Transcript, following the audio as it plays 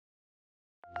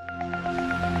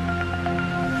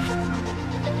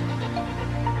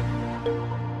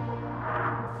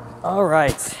All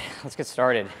right, let's get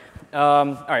started.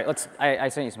 All right, I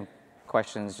sent you some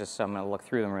questions, just so I'm going to look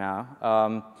through them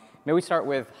now. Maybe we start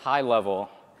with high level,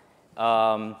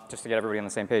 just to get everybody on the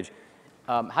same page.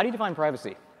 How do you define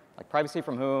privacy? Like privacy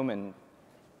from whom? And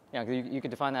you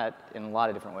could define that in a lot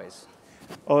of different ways.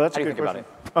 Oh, that's a good question.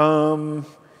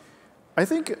 I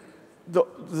think the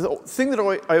thing that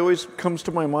always comes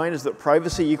to my mind is that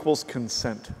privacy equals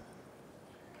consent.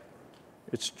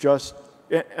 It's just,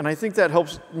 and I think that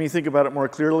helps me think about it more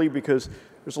clearly because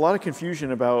there's a lot of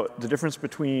confusion about the difference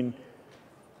between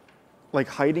like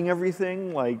hiding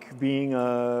everything, like being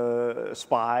a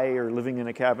spy or living in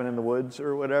a cabin in the woods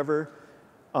or whatever.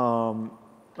 And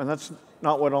that's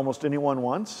not what almost anyone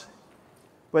wants.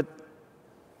 But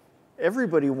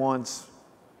everybody wants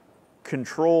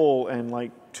control and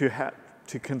like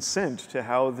to consent to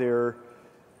how their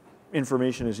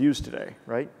information is used today,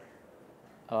 right?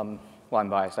 Well, I'm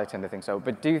biased. I tend to think so.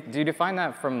 But do you define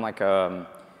that from like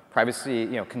privacy,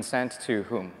 consent to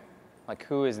whom? Like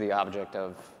who is the object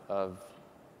of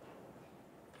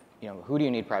who do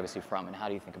you need privacy from, and how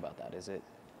do you think about that? Is it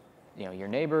your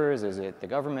neighbors? Is it the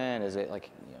government? Is it like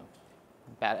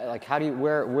bad? Like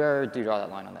where do you draw that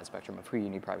line on that spectrum of who you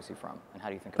need privacy from, and how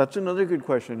do you think about That's another good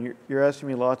question. You're asking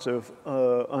me lots of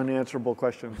unanswerable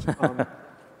questions.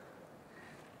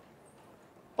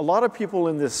 A lot of people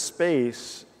in this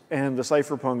space and the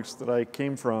cypherpunks that I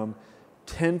came from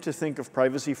tend to think of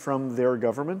privacy from their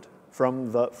government,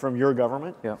 from your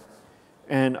government. Yeah.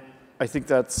 And I think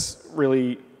that's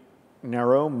really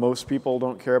narrow. Most people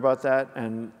don't care about that,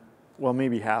 and well,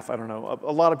 maybe half, I don't know.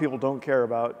 A lot of people don't care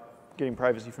about getting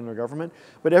privacy from their government,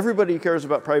 but everybody cares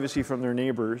about privacy from their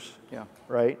neighbors, yeah,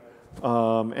 right?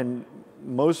 And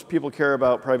most people care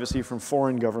about privacy from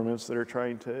foreign governments that are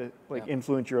trying to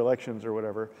influence your elections or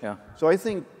whatever. Yeah. So I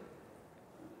think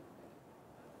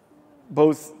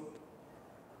both,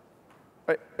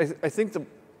 I think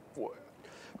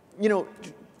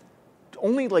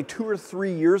only like 2 or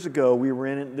 3 years ago, we were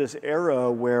in this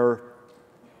era where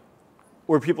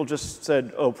people just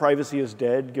said, oh, privacy is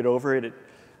dead, get over it.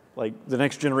 Like the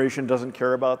next generation doesn't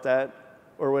care about that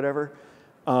or whatever.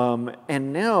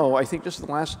 And now, I think just the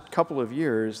last couple of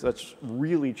years, that's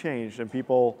really changed, and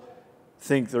people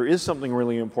think there is something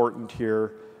really important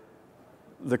here.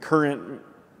 The current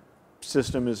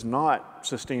system is not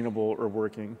sustainable or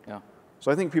working. Yeah.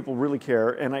 So I think people really care,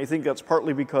 and I think that's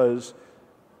partly because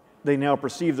they now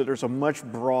perceive that there's a much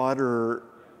broader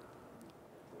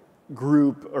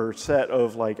group or set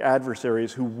of like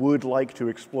adversaries who would like to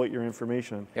exploit your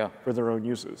information for their own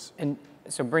uses. And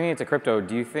so bringing it to crypto,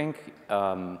 do you think,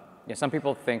 some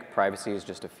people think privacy is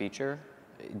just a feature.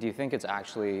 Do you think it's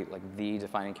actually like the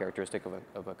defining characteristic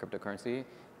of a cryptocurrency?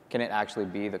 Can it actually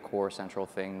be the core central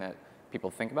thing that people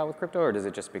think about with crypto, or does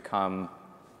it just become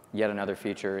yet another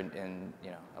feature in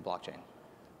a blockchain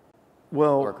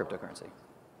or a cryptocurrency?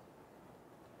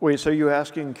 Wait, so you're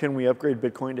asking, can we upgrade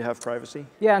Bitcoin to have privacy?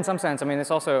 Yeah, in some sense. I mean, this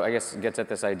also, I guess, gets at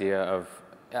this idea of,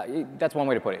 that's one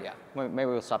way to put it, yeah. Maybe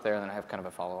we'll stop there and then I have kind of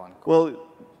a follow-on. Well,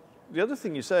 the other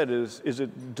thing you said is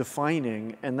it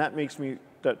defining? And that makes me,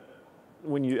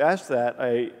 when you ask that,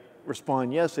 I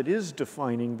respond, yes, it is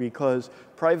defining because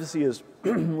privacy is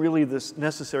really this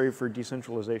necessary for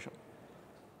decentralization.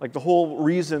 Like the whole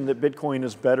reason that Bitcoin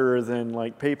is better than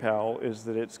like PayPal is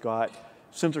that it's got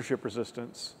censorship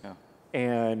resistance. Yeah.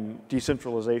 And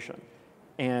decentralization.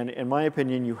 And in my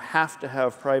opinion, you have to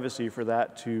have privacy for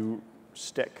that to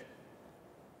stick.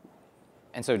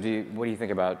 And so what do you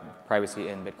think about privacy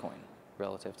in Bitcoin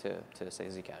relative to say,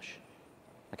 Zcash?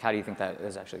 Like, how do you think that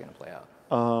is actually going to play out?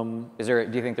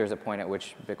 Do you think there's a point at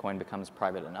which Bitcoin becomes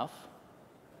private enough?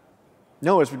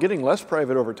 No, it's getting less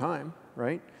private over time,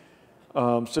 right?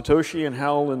 Satoshi and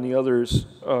Hal and the others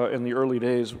in the early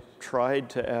days tried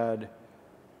to add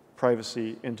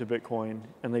privacy into Bitcoin,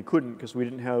 and they couldn't because we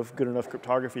didn't have good enough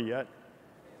cryptography yet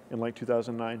in like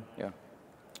 2009. Yeah.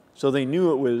 So they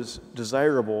knew it was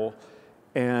desirable,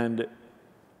 and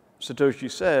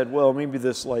Satoshi said, well, maybe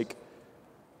this like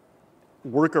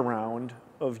workaround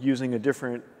of using a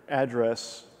different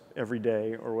address every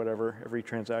day or whatever, every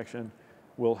transaction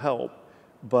will help,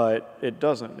 but it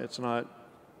doesn't. It's not.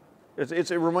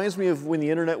 It reminds me of when the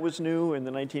internet was new in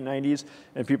the 1990s,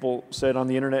 and people said on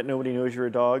the internet nobody knows you're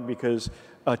a dog because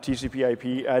a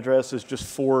TCP/IP address is just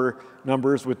 4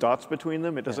 numbers with dots between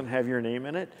them. It doesn't have your name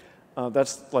in it.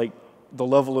 That's like the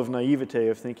level of naivete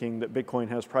of thinking that Bitcoin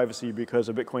has privacy because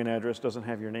a Bitcoin address doesn't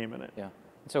have your name in it. Yeah.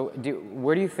 So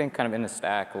where do you think kind of in the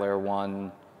stack, layer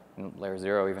 1, and layer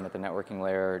 0, even at the networking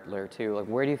layer, layer 2, like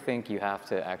where do you think you have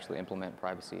to actually implement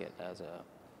privacy as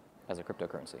a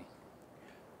cryptocurrency?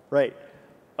 Right.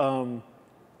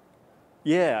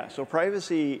 Yeah, so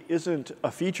privacy isn't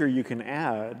a feature you can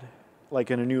add, like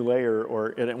in a new layer or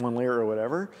in one layer or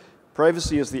whatever.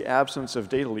 Privacy is the absence of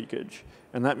data leakage.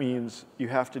 And that means you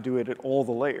have to do it at all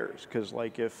the layers, because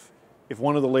like if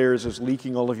one of the layers is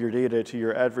leaking all of your data to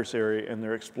your adversary and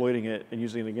they're exploiting it and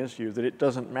using it against you, that it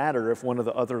doesn't matter if one of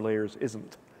the other layers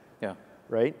isn't. Yeah.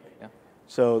 Right? Yeah.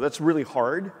 So that's really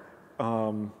hard.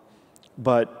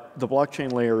 But the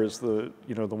blockchain layer is the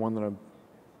one that I'm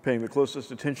paying the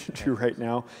closest attention to right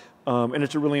now. And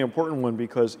it's a really important one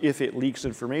because if it leaks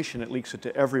information, it leaks it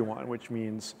to everyone, which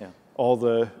means all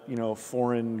the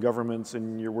foreign governments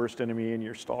and your worst enemy and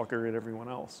your stalker and everyone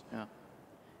else. Yeah.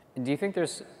 Do you think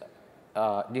there's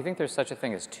such a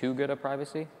thing as too good a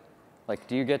privacy? Like,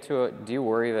 do you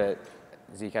worry that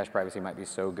Zcash privacy might be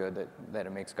so good that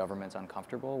it makes governments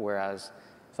uncomfortable, whereas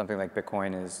something like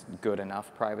Bitcoin is good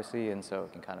enough privacy, and so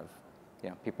it can kind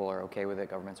of, people are okay with it,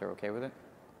 governments are okay with it?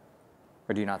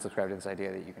 Or do you not subscribe to this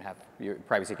idea that you can have, your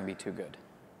privacy can be too good?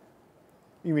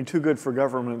 You mean too good for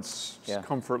government's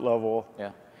comfort level?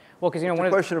 Yeah. Well, because one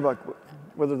question about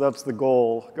whether that's the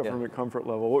goal, government comfort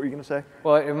level. What were you going to say?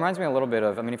 Well, it reminds me a little bit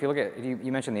of, if you look at,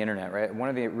 you mentioned the internet, right? One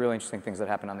of the really interesting things that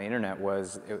happened on the internet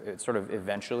was it sort of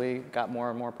eventually got more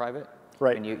and more private.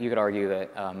 Right. And you could argue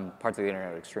that parts of the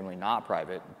internet are extremely not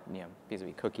private,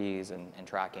 vis-a-vis cookies and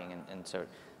tracking, and so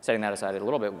setting that aside a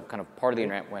little bit, kind of part of the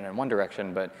internet went in one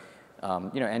direction, but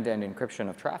end-to-end encryption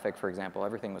of traffic, for example,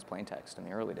 everything was plain text in the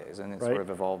early days, and it sort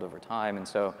of evolved over time, and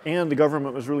so. And the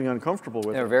government was really uncomfortable with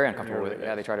it. They were very uncomfortable with it.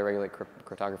 Yeah, they tried to regulate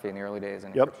cryptography in the early days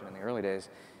and encryption in the early days.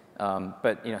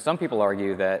 But some people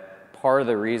argue that part of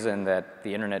the reason that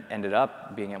the internet ended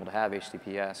up being able to have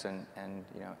HTTPS and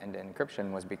end-to-end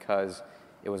encryption was because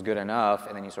it was good enough,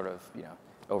 and then you sort of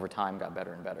over time got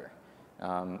better and better.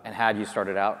 And had you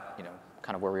started out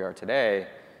kind of where we are today.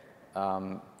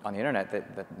 On the internet,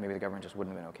 that maybe the government just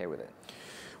wouldn't have been okay with it.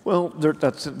 Well,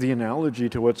 that's the analogy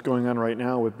to what's going on right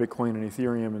now with Bitcoin and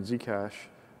Ethereum and Zcash.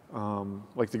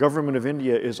 Like the government of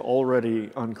India is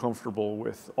already uncomfortable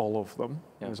with all of them.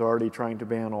 Is already trying to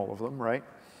ban all of them, right?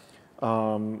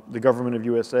 The government of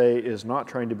USA is not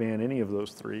trying to ban any of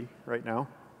those three right now.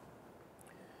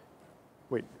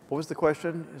 Wait, what was the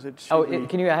question? Is it?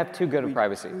 Can you have too good of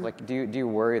privacy? Like, do you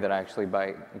worry that actually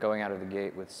by going out of the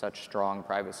gate with such strong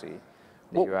privacy,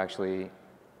 that you actually?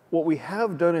 What we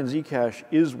have done in Zcash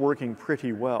is working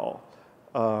pretty well,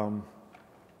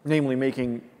 namely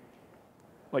making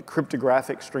like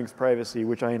cryptographic strength privacy,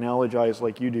 which I analogize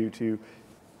like you do to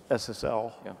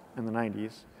SSL in the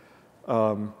 90s.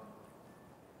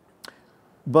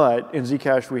 But in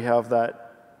Zcash we have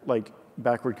that like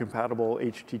backward compatible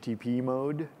HTTP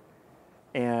mode,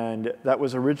 and that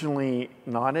was originally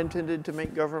not intended to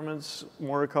make governments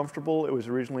more comfortable. It was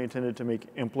originally intended to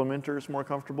make implementers more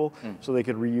comfortable, so they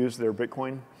could reuse their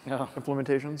Bitcoin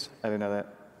implementations. I didn't know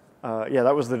that. Yeah,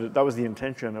 that was the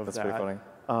intention of that. That's pretty funny.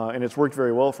 And it's worked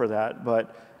very well for that,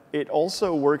 but it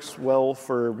also works well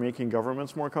for making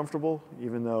governments more comfortable,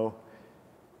 even though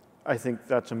I think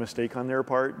that's a mistake on their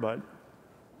part, but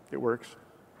it works.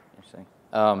 Interesting.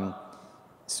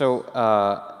 So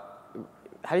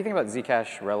how do you think about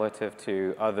Zcash relative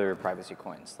to other privacy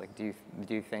coins? Like, how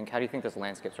do you think this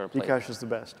landscape sort of plays? Zcash is the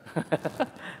best.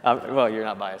 Well, you're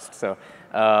not biased, so.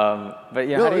 But how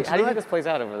do you think this plays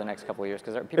out over the next couple of years?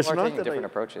 Because people are taking different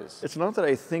approaches. It's not that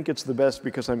I think it's the best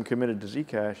because I'm committed to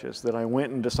Zcash. It's that I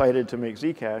went and decided to make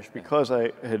Zcash because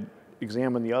I had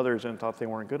examined the others and thought they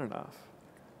weren't good enough.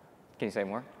 Can you say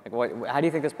more? Like, how do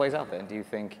you think this plays out then? Do you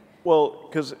think? Well,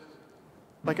 because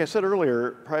like I said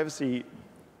earlier, privacy,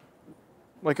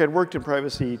 like I'd worked in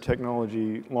privacy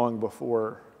technology long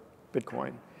before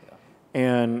Bitcoin.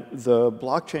 And the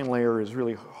blockchain layer is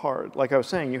really hard. Like I was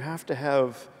saying, you have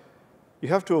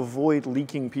to avoid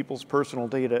leaking people's personal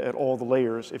data at all the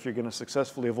layers if you're going to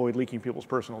successfully avoid leaking people's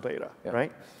personal data,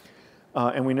 right?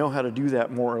 And we know how to do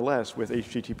that more or less with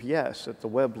HTTPS at the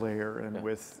web layer and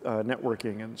with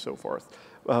networking and so forth.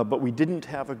 But we didn't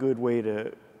have a good way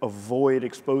to avoid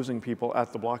exposing people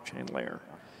at the blockchain layer.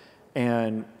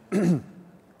 And when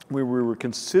we were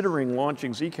considering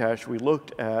launching Zcash, we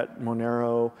looked at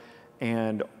Monero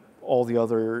and all the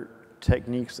other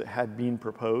techniques that had been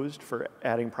proposed for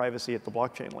adding privacy at the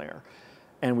blockchain layer.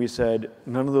 And we said,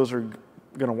 none of those are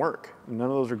going to work. None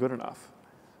of those are good enough.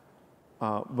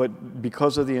 But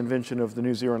because of the invention of the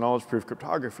new zero knowledge proof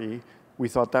cryptography, we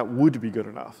thought that would be good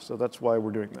enough. So that's why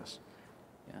we're doing this.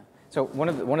 Yeah. So one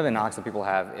of the knocks that people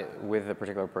have with the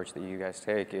particular approach that you guys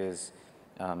take is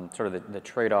sort of the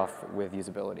trade-off with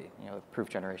usability. Proof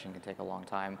generation can take a long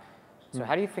time. So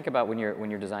how do you think about when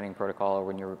you're designing protocol or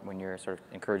when you're sort of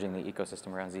encouraging the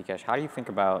ecosystem around Zcash? How do you think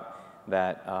about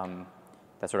that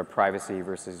that sort of privacy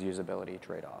versus usability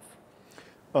trade-off?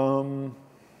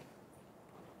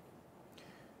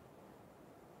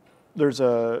 There's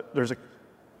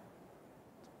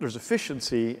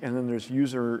efficiency, and then there's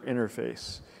user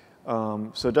interface.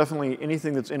 So definitely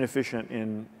anything that's inefficient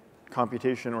in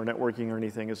computation or networking or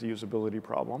anything is a usability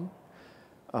problem.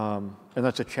 And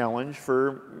that's a challenge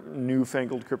for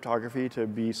newfangled cryptography to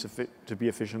be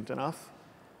efficient enough.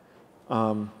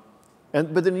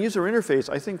 But then user interface,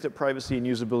 I think that privacy and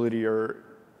usability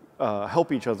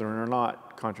help each other and are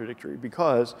not contradictory,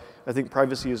 because I think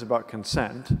privacy is about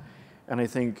consent, and I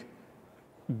think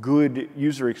good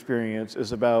user experience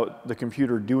is about the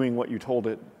computer doing what you told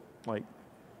it, like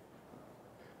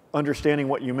understanding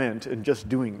what you meant and just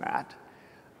doing that.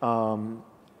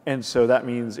 And so that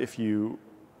means if you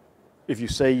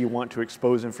say you want to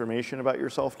expose information about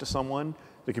yourself to someone,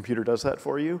 the computer does that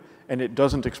for you, and it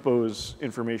doesn't expose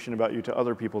information about you to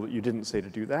other people that you didn't say to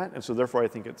do that. And so therefore I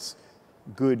think it's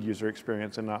good user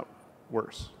experience and not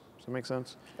worse. Does that make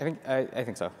sense? I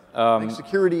think so. I think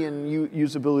security and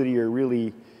usability are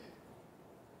really,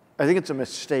 I think it's a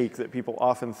mistake that people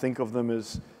often think of them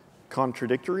as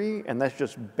contradictory, and that's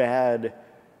just bad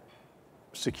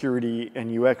security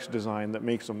and UX design that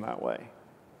makes them that way.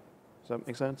 Does that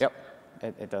make sense? Yep,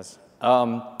 it does.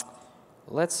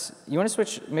 You want to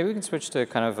switch, maybe we can switch to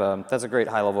kind of, that's a great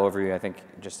high-level overview, I think,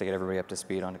 just to get everybody up to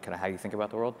speed on kind of how you think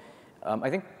about the world.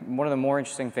 I think one of the more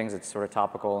interesting things that's sort of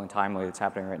topical and timely that's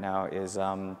happening right now is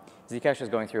Zcash is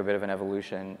going through a bit of an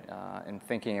evolution in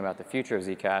thinking about the future of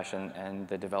Zcash and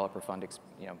the developer fund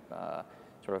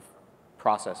sort of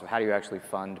process of how do you actually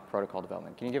fund protocol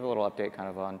development. Can you give a little update kind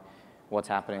of on what's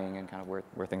happening and kind of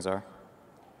where things are?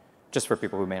 Just for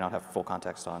people who may not have full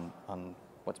context on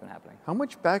what's been happening. How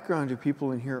much background do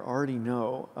people in here already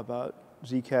know about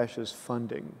Zcash's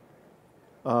funding?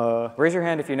 Raise your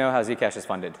hand if you know how Zcash is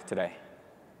funded today.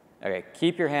 Okay,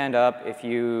 keep your hand up if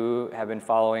you have been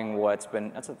following what's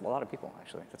been, that's a lot of people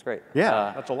actually, that's great.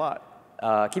 Yeah, that's a lot.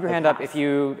 Keep your hand up if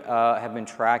you have been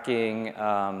tracking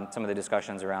some of the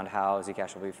discussions around how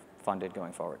Zcash will be funded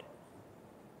going forward.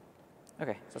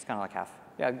 Okay, so it's kind of like half.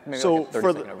 Yeah, maybe so like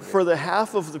a for the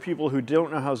half of the people who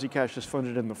don't know how Zcash is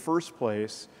funded in the first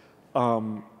place,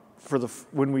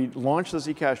 when we launched the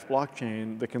Zcash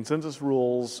blockchain, the consensus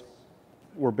rules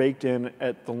were baked in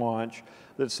at the launch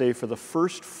that say for the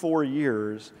first 4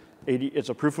 years, it's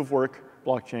a proof of work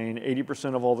blockchain,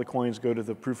 80% of all the coins go to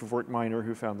the proof of work miner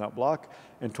who found that block,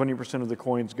 and 20% of the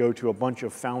coins go to a bunch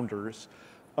of founders.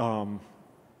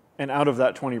 And out of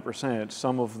that 20%,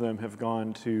 some of them have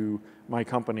gone to my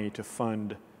company to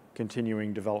fund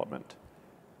continuing development.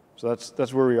 So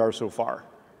that's where we are so far.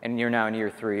 And you're now in year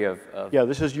 3 of... Yeah,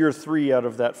 this is year 3 out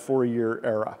of that 4-year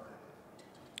era.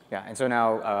 Yeah, and so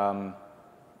now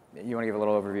you want to give a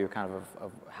little overview kind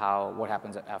of what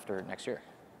happens after next year?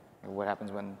 What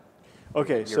happens when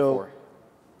year 4?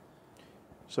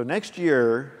 So next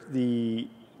year,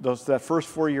 that first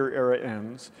 4-year era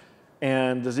ends,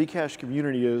 and the Zcash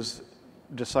community is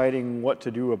deciding what to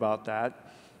do about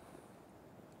that.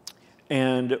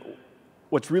 And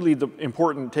what's really the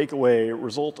important takeaway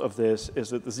result of this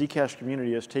is that the Zcash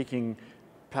community is taking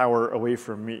power away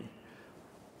from me.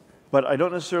 But I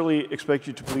don't necessarily expect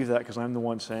you to believe that because I'm the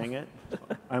one saying it.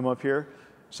 I'm up here.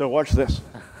 So watch this.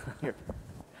 Here,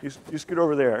 you scoot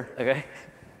over there. Okay.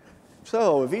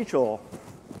 So Avichal,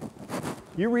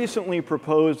 you recently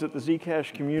proposed that the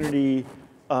Zcash community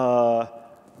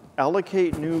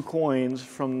allocate new coins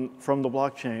from the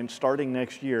blockchain starting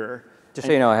next year. Just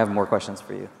so you know, I have more questions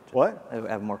for you. What? I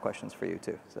have more questions for you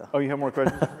too. So. Oh, you have more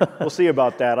questions? We'll see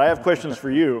about that. I have questions for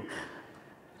you.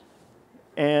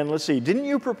 And let's see, didn't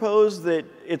you propose that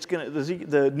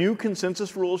the new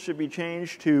consensus rules should be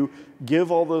changed to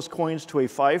give all those coins to a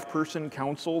 5-person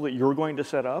council that you're going to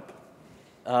set up?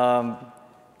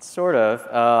 Sort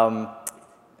of.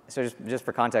 So just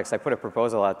for context, I put a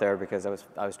proposal out there because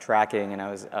I was tracking and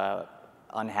I was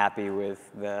unhappy with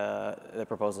the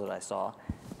proposals that I saw,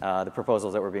 the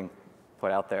proposals that were being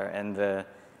put out there, and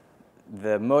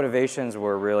the motivations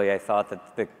were really, I thought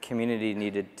that the community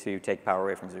needed to take power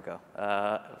away from Zooko,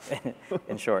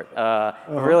 in short.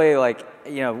 Really, like,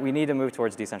 we need to move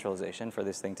towards decentralization for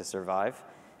this thing to survive.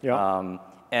 Yeah.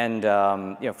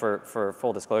 For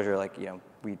full disclosure, like,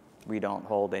 we don't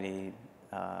hold any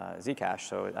Zcash,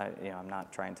 so I'm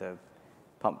not trying to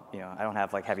pump, I don't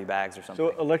have like heavy bags or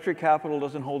something. So Electric Capital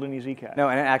doesn't hold any Zcash? No,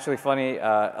 and actually funny,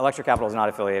 Electric Capital is not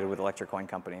affiliated with Electric Coin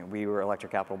Company. We were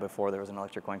Electric Capital before there was an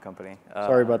Electric Coin Company.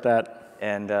 Sorry about that.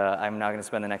 And I'm not going to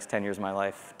spend the next 10 years of my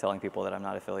life telling people that I'm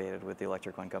not affiliated with the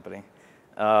Electric Coin Company.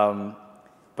 No,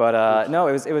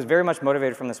 it was very much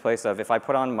motivated from this place of if I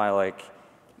put on my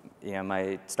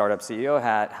my startup CEO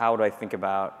hat, how do I think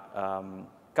about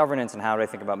governance and how do I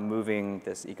think about moving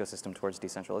this ecosystem towards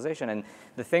decentralization? And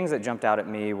the things that jumped out at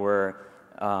me were,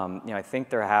 I think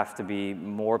there have to be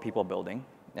more people building.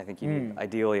 I think you need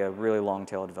ideally a really long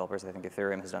tail of developers. I think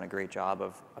Ethereum has done a great job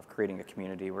of creating a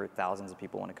community where thousands of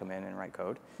people want to come in and write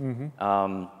code.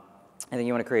 I think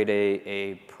you want to create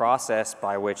a process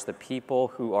by which the people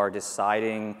who are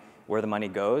deciding where the money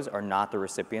goes are not the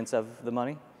recipients of the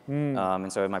money.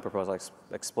 And so in my proposal,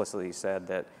 I explicitly said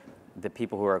that the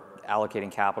people who are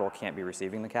allocating capital can't be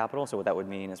receiving the capital. So what that would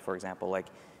mean is, for example, like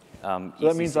so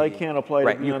that means I can't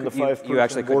apply to be on the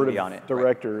 5-person board of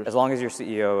directors. Right. As long as you're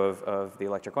CEO of the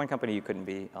electric coin company, you couldn't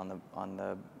be on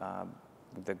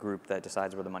the group that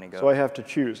decides where the money goes. So I have to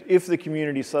choose. If the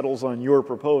community settles on your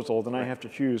proposal, then I have to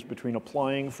choose between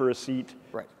applying for a seat.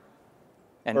 Right.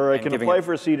 Or I can apply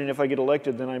for a seat, and if I get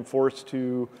elected, then I'm forced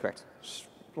to correct.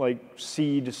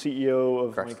 Seed CEO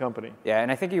of my company. Yeah,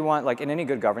 and I think you want, like in any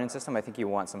good governance system, I think you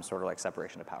want some sort of like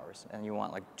separation of powers, and you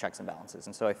want like checks and balances.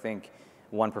 And so I think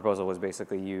one proposal was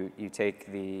basically you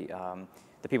take the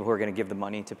people who are going to give the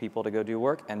money to people to go do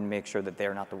work and make sure that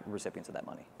they're not the recipients of that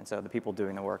money. And so the people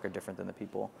doing the work are different than the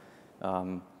people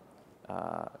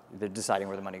they're deciding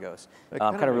where the money goes.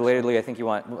 Kind of relatedly, I think you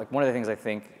want, like one of the things I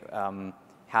think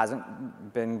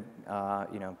hasn't been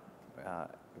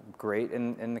great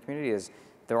in the community is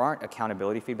there aren't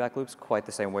accountability feedback loops quite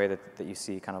the same way that you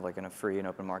see kind of like in a free and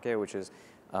open market, which is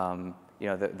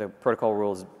the protocol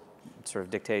rules sort of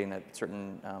dictating that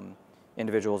certain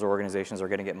individuals or organizations are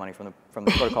going to get money from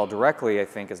the protocol directly, I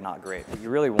think is not great. You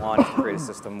really want to create a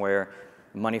system where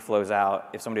money flows out.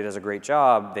 If somebody does a great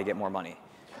job, they get more money.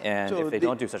 And so if they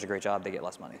don't do such a great job, they get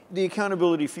less money. The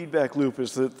accountability feedback loop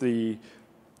is that the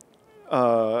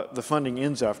funding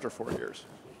ends after 4 years.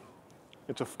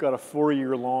 It's got a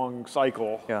 4-year-long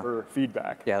cycle for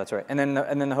feedback. Yeah, that's right. And then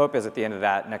the hope is at the end of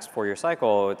that next 4-year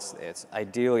cycle, it's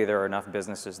ideally there are enough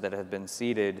businesses that have been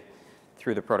seeded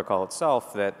through the protocol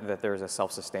itself that there's a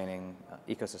self-sustaining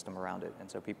ecosystem around it, and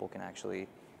so people can actually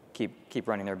keep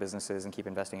running their businesses and keep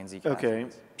investing in Zcash. Okay,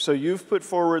 so you've put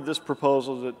forward this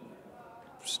proposal that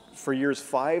for years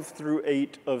 5 through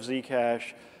 8 of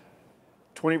Zcash,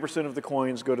 20% of the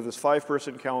coins go to this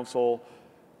 5-person council.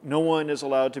 No one is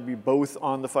allowed to be both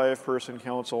on the 5-person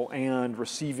council and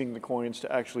receiving the coins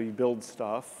to actually build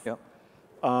stuff. Yep.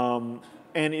 And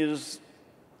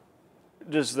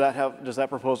does that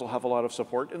proposal have a lot of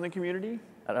support in the community?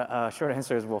 Short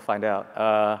answer is we'll find out.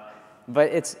 But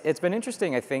it's been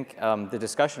interesting. I think the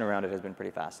discussion around it has been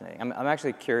pretty fascinating. I'm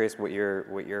actually curious what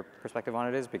your perspective on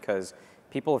it is, because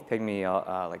people have pinged me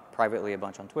like privately a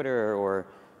bunch on Twitter, or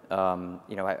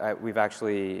we've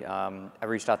actually I've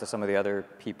reached out to some of the other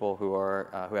people who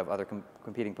have other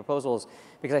competing proposals,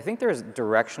 because I think there's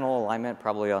directional alignment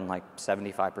probably on like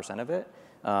 75% of it.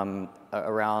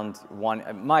 Around one,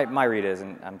 my read is,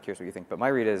 and I'm curious what you think, but my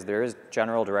read is there is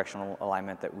general directional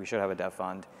alignment that we should have a dev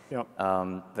fund,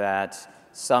 that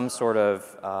some sort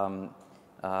of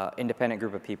independent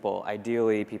group of people,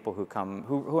 ideally people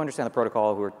who understand the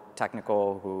protocol, who are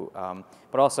technical,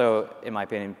 but also, in my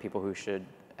opinion, people who should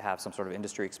have some sort of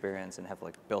industry experience and have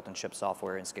like built and shipped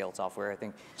software and scaled software. I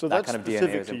think so that kind of DNA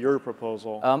specific to your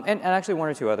proposal. And actually one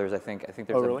or two others. I think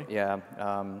there's really? If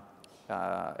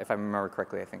I remember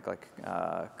correctly, I think like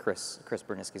Chris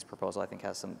Bernitzky's proposal I think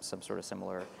has some sort of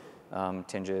similar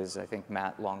tinges. I think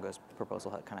Matt Longo's proposal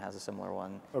kind of has a similar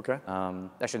one. Okay.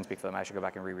 I shouldn't speak for them. I should go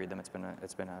back and reread them. It's been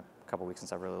a couple weeks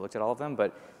since I've really looked at all of them.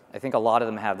 But I think a lot of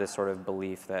them have this sort of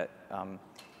belief that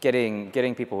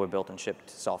getting people who have built and shipped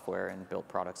software and built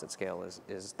products at scale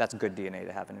that's good DNA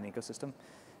to have in an ecosystem.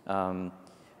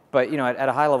 But at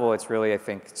a high level, it's really, I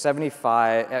think,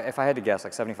 75. If I had to guess,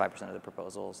 like 75% of the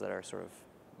proposals that are sort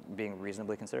of being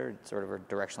reasonably considered sort of are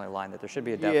directionally aligned that there should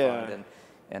be a dev fund.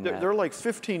 And there are like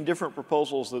 15 different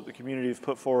proposals that the community have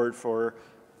put forward for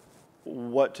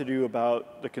what to do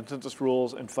about the consensus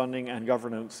rules and funding and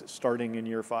governance starting in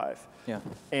year 5. Yeah.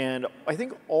 And I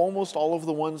think almost all of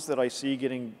the ones that I see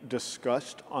getting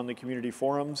discussed on the community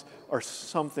forums are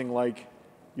something like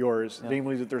yours,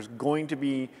 namely that there's going to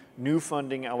be new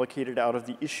funding allocated out of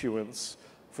the issuance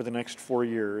for the next 4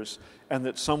 years, and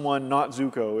that someone, not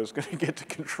Zooko, is going to get to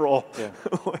control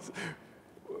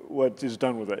what is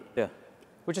done with it. Yeah,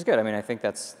 which is good. I mean, I think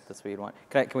that's what you'd want.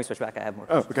 Can we switch back? I have more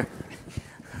questions.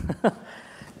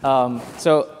 Oh, okay.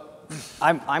 So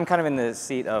I'm kind of in the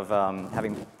seat of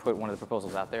having put one of the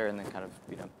proposals out there and then kind of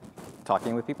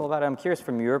talking with people about it. I'm curious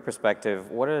from your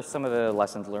perspective, what are some of the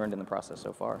lessons learned in the process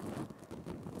so far?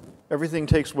 Everything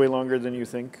takes way longer than you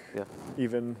think,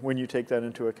 even when you take that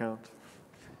into account.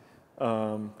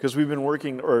 Because we've been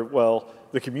working, or well,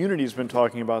 the community's been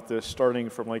talking about this starting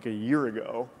from like a year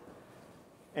ago,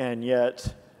 and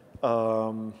yet,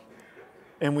 and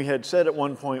we had said at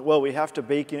one point, well, we have to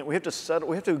bake in, we have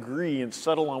to agree and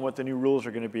settle on what the new rules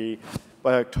are going to be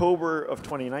by October of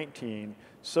 2019,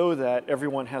 so that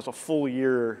everyone has a full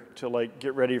year to like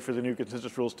get ready for the new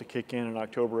consensus rules to kick in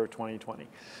October of 2020.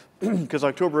 Because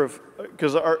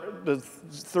the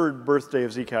third birthday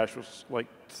of Zcash was like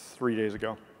 3 days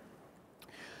ago.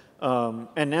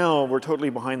 And now we're totally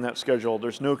behind that schedule.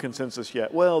 There's no consensus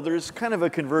yet. Well, there's kind of a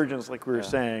convergence, like we were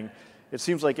saying. It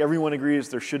seems like everyone agrees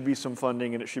there should be some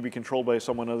funding and it should be controlled by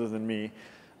someone other than me.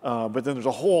 But then there's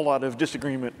a whole lot of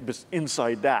disagreement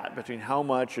inside that between how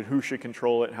much and who should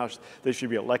control it and how they should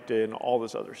be elected and all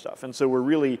this other stuff. And so we're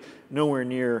really nowhere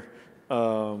near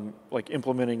like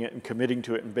implementing it and committing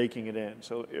to it and baking it in.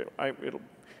 So I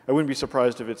wouldn't be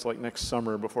surprised if it's like next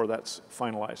summer before that's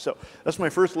finalized. So that's my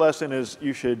first lesson: is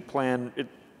you should plan it,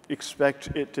 expect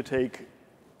it to take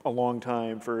a long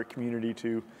time for a community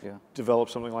to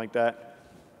develop something like that.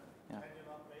 Can you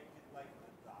not make it like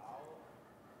the DAO?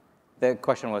 The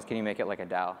question was, can you make it like a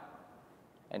DAO?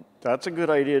 And that's a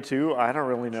good idea too. I don't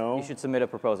really know. you should submit a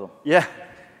proposal. Yeah,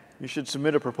 you should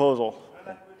submit a proposal. Well, we've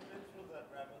been through that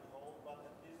rabbit hole, but at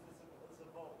least it's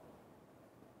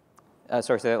a vote.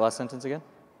 Sorry, say that last sentence again.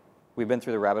 We've been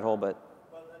through the rabbit hole, but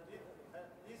But at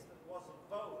least it was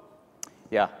a vote.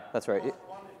 yeah, that's right. It was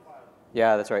qualified.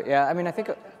 Yeah, that's right. Yeah, I mean, I think.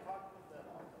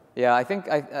 Yeah, I think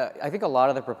a lot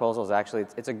of the proposals actually,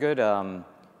 it's a good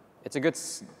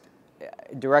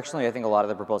directionally. I think a lot of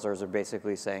the proposals are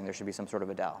basically saying there should be some sort of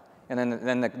a DAO, and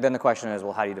then the question is,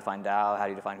 well, how do you define DAO? How do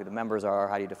you define who the members are?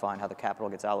 How do you define how the capital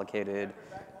gets allocated?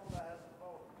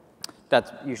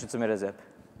 That's, you should submit a zip.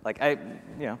 Like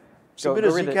Submit a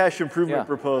Zcash improvement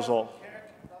proposal.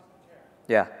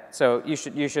 Yeah, so you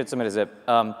should submit a zip.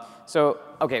 So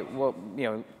okay, well,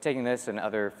 taking this and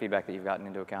other feedback that you've gotten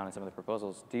into account in some of the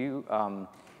proposals, do you,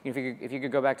 if you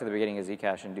could go back to the beginning of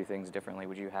Zcash and do things differently,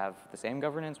 would you have the same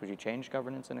governance? Would you change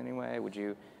governance in any way? Would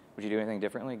you do anything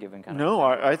differently given kind of? No,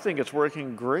 I think it's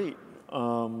working great.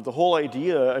 The whole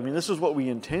idea, I mean, this is what we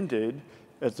intended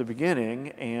at the beginning,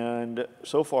 and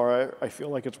so far I feel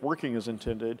like it's working as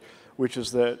intended, which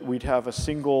is that we'd have a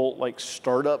single like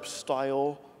startup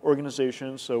style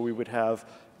organization, so we would have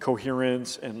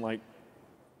coherence and like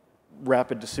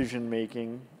rapid decision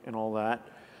making and all that,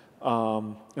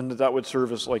 and that would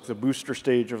serve as like the booster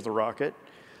stage of the rocket,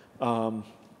 and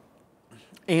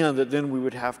that then we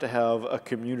would have to have a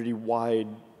community-wide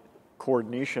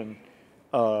coordination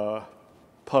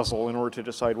puzzle in order to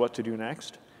decide what to do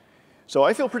next. So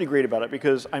I feel pretty great about it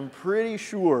because I'm pretty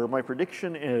sure, my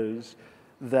prediction is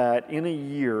that in a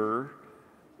year,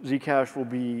 Zcash will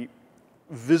be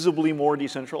visibly more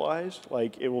decentralized.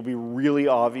 Like it will be really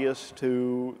obvious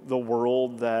to the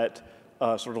world that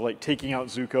sort of like taking out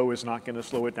Zooko is not going to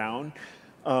slow it down.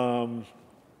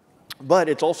 But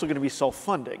it's also going to be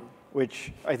self-funding,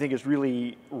 which I think is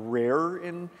really rare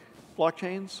in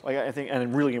blockchains. Like I think,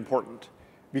 and really important,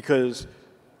 because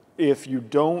if you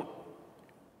don't,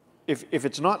 if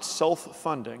it's not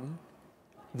self-funding,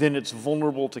 then it's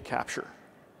vulnerable to capture.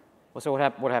 Well, so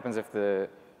what happens if the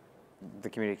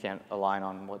community can't align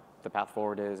on what the path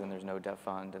forward is, and there's no dev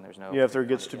fund, and there's no... Yeah, if there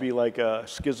gets to be like a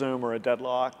schism or a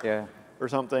deadlock or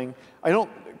something.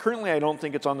 Currently I don't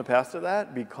think it's on the path to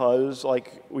that because,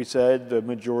 like we said, the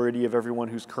majority of everyone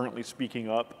who's currently speaking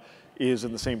up is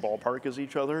in the same ballpark as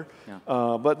each other.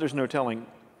 Yeah. But there's no telling.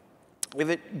 If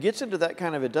it gets into that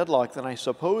kind of a deadlock, then I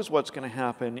suppose what's going to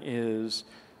happen is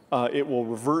it will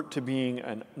revert to being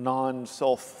a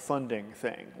non-self-funding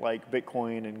thing, like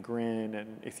Bitcoin and Grin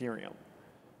and Ethereum.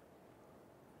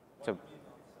 So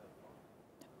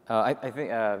I think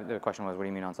the question was, what do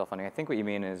you mean on self-funding? I think what you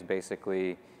mean is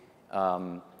basically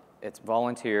it's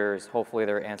volunteers. Hopefully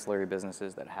there are ancillary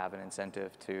businesses that have an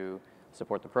incentive to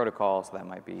support the protocol. So that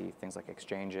might be things like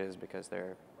exchanges because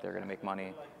they're going to make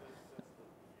money.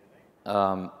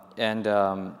 And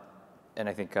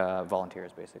I think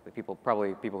volunteers, basically, people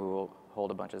who will hold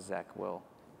a bunch of ZEC will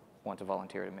want to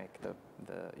volunteer to make the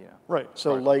right.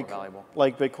 So like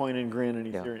Bitcoin and Grin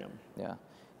and Ethereum. Yeah.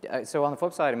 So on the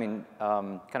flip side, I mean,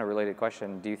 kind of related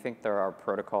question: do you think there are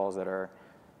protocols that are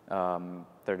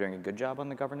doing a good job on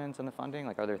the governance and the funding?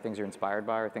 Like, are there things you're inspired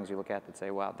by, or things you look at that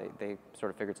say, "Wow, they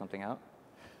sort of figured something out"?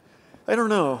 I don't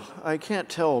know. I can't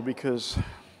tell because.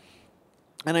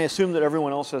 And I assume that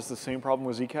everyone else has the same problem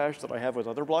with Zcash that I have with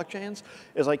other blockchains,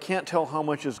 is I can't tell how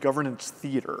much is governance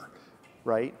theater,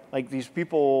 right? Like these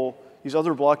people these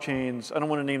other blockchains, I don't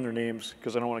want to name their names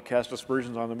because I don't want to cast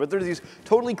aspersions on them, but they're these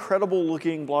totally credible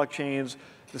looking blockchains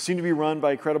that seem to be run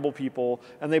by credible people,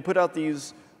 and they put out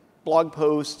these blog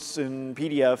posts and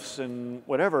PDFs and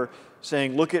whatever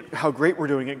saying, look at how great we're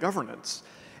doing at governance.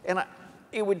 And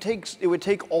it would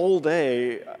take all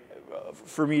day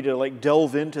for me to like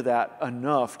delve into that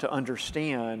enough to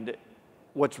understand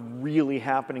what's really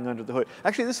happening under the hood.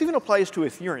 Actually, this even applies to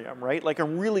Ethereum, right? Like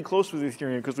I'm really close with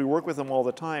Ethereum because we work with them all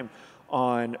the time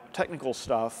on technical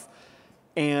stuff.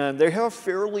 And they have a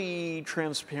fairly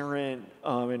transparent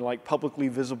and like publicly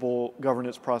visible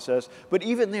governance process. But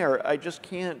even there, I just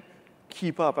can't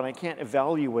keep up and I can't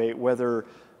evaluate whether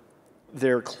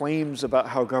their claims about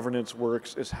how governance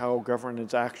works is how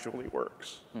governance actually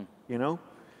works, you know?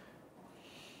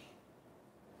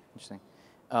 Interesting.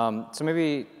 So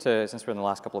maybe since we're in the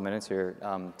last couple of minutes here,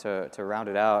 to round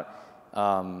it out,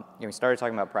 we started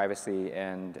talking about privacy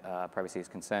and privacy is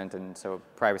consent, and so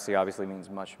privacy obviously means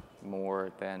much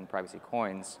more than privacy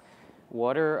coins.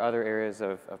 What are other areas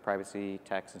of privacy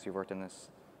tech, since you've worked in this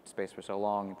space for so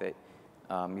long, that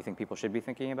you think people should be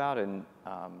thinking about, and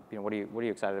what are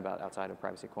you excited about outside of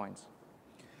privacy coins?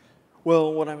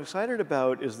 Well, what I'm excited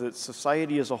about is that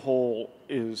society as a whole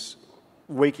is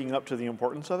waking up to the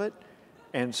importance of it.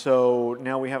 And so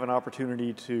now we have an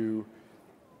opportunity to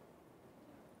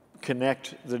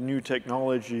connect the new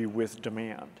technology with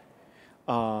demand.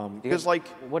 Because like,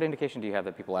 what indication do you have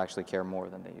that people actually care more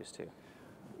than they used to?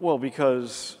 Well,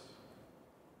 because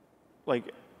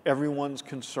like everyone's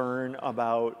concern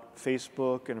about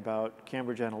Facebook and about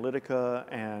Cambridge Analytica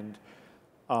and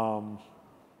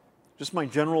just my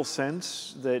general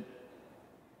sense that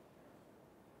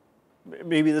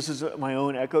maybe this is my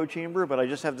own echo chamber, but I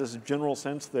just have this general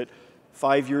sense that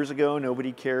 5 years ago,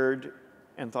 nobody cared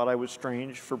and thought I was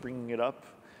strange for bringing it up,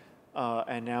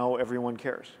 and now everyone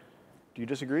cares. Do you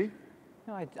disagree?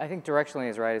 No, I think directionally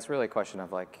is right. It's really a question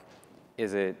of like,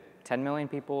 is it 10 million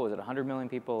people? Is it 100 million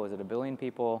people? Is it a billion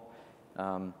people?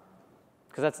 Because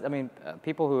that's, I mean,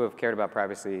 people who have cared about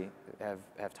privacy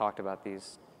have talked about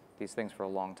these things for a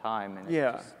long time, and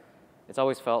it's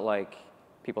always felt like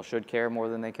people should care more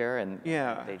than they care, and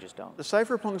they just don't. The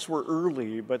cypherpunks were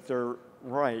early, but they're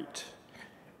right.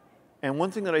 And one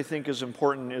thing that I think is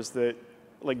important is that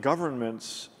like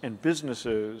governments and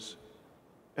businesses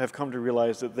have come to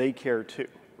realize that they care too,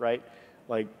 right?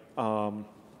 Like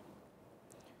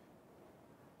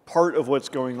part of what's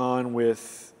going on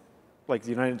with like the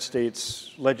United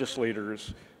States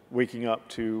legislators waking up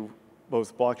to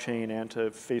both blockchain and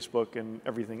to Facebook and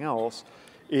everything else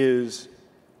is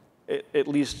at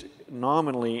least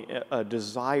nominally a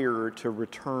desire to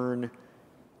return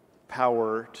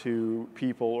power to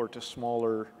people or to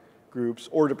smaller groups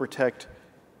or to protect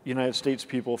United States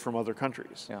people from other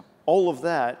countries. Yeah. All of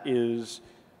that is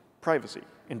privacy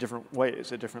in different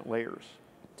ways, at different layers.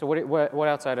 So what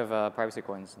outside of privacy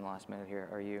coins in the last minute here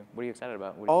what are you excited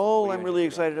about? All I'm really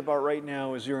excited about right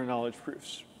now is zero knowledge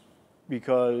proofs,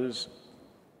 because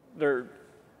there's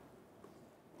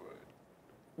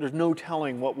no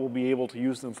telling what we'll be able to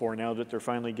use them for now that they're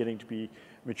finally getting to be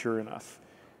mature enough.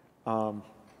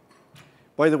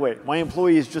 By the way, my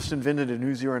employees just invented a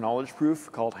new zero knowledge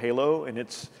proof called Halo, and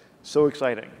it's so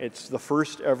exciting. It's the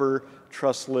first ever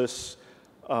trustless,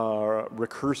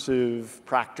 recursive,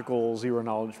 practical zero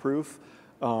knowledge proof.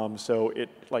 So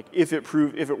if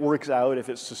it works out, if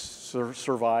it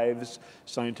survives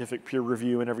scientific peer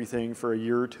review and everything for a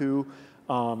year or two,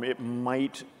 it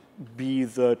might be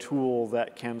the tool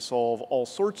that can solve all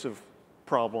sorts of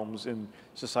problems in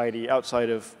society outside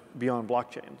of beyond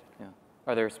blockchain. Yeah.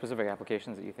 Are there specific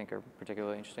applications that you think are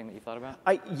particularly interesting that you thought about?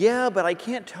 Yeah, but I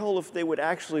can't tell if they would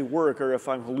actually work or if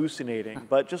I'm hallucinating.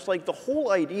 But just like the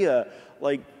whole idea,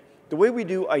 like the way we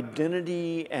do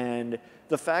identity and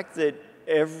the fact that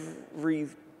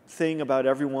everything about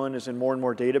everyone is in more and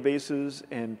more databases,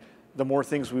 and the more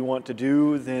things we want to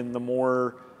do, then the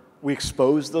more we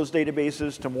expose those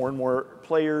databases to more and more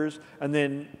players, and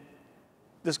then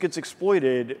this gets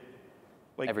exploited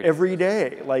like every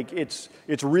day. Like it's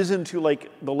risen to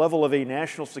like the level of a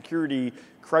national security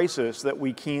crisis that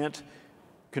we can't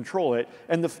control it.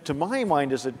 And to my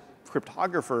mind as a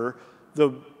cryptographer,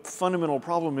 the fundamental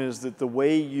problem is that the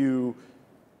way you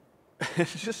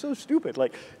it's just so stupid.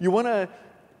 Like you want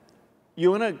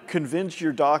to convince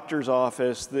your doctor's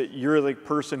office that you're the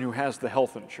person who has the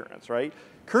health insurance, right?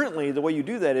 Currently, the way you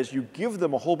do that is you give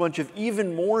them a whole bunch of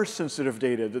even more sensitive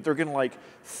data that they're going to like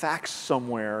fax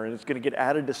somewhere and it's going to get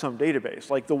added to some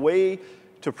database. Like the way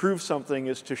to prove something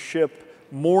is to ship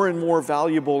more and more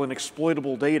valuable and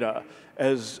exploitable data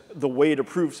as the way to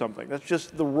prove something. That's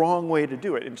just the wrong way to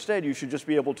do it. Instead, you should just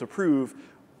be able to prove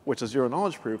what's a zero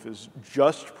knowledge proof is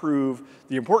just prove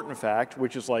the important fact,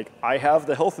 which is like, I have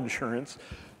the health insurance,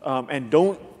 and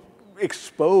don't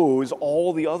expose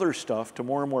all the other stuff to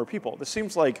more and more people. This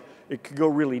seems like it could go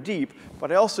really deep,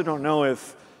 but I also don't know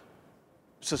if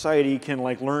society can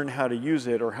like learn how to use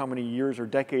it, or how many years or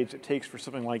decades it takes for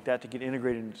something like that to get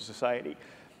integrated into society.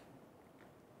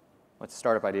 What's a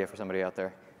startup idea for somebody out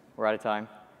there? We're out of time.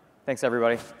 Thanks,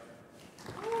 everybody.